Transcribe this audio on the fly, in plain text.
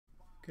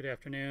Good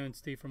afternoon.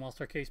 Steve from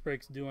All-Star Case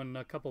Breaks doing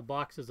a couple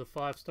boxes of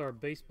 5-star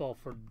baseball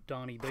for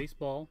Donnie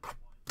Baseball.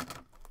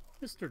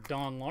 Mr.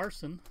 Don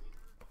Larson.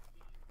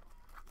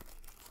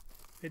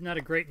 Isn't that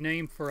a great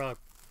name for a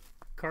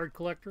card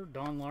collector?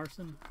 Don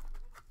Larson.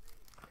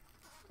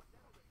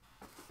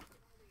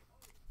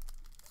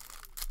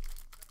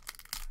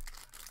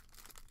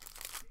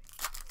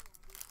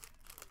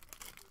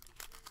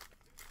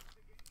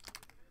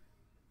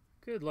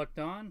 Good luck,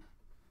 Don.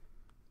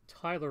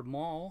 Tyler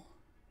Mall.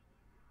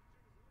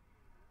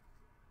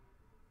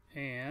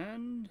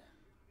 And,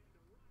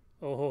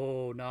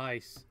 oh,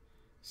 nice.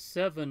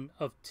 7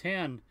 of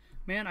 10.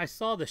 Man, I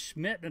saw the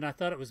Schmidt and I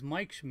thought it was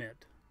Mike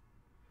Schmidt.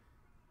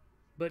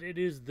 But it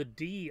is the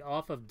D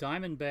off of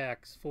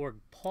Diamondbacks for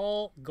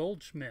Paul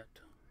Goldschmidt.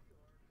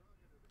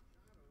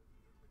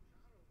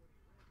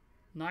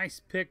 Nice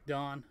pick,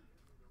 Don.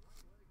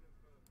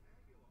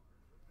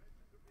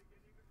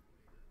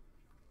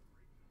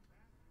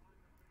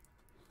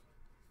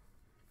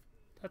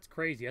 That's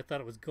crazy. I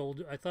thought it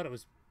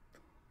was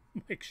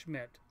Mike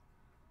Schmidt.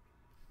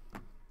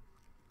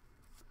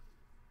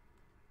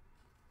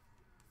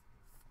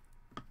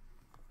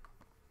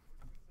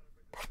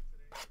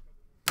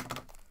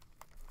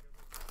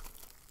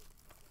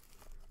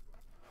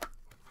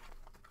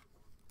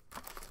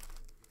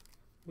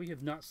 We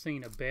have not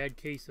seen a bad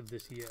case of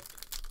this yet.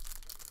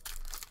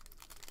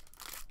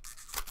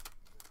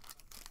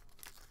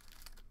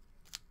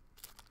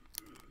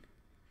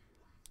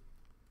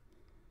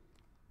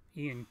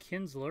 Ian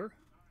Kinsler.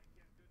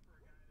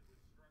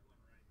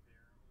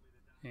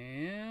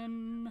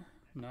 And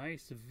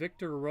nice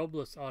Victor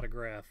Robles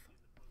autograph,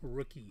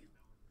 rookie.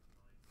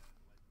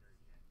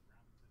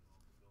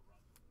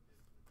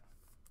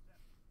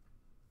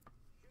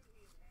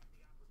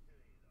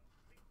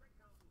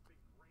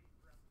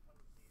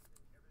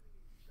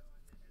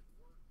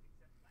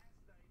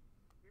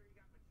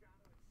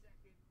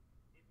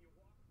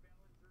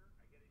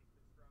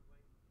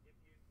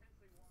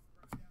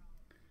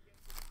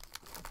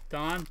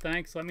 Don,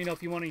 thanks. Let me know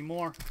if you want any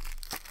more.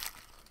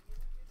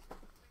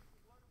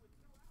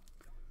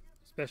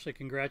 Especially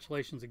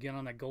congratulations again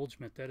on that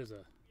Goldschmidt. That is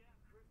a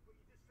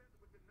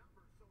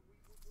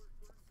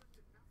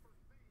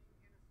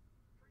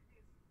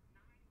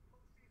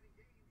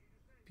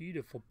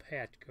beautiful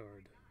patch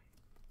card.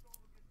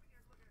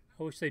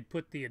 I wish they'd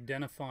put the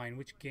identifying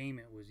which game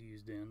it was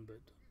used in, but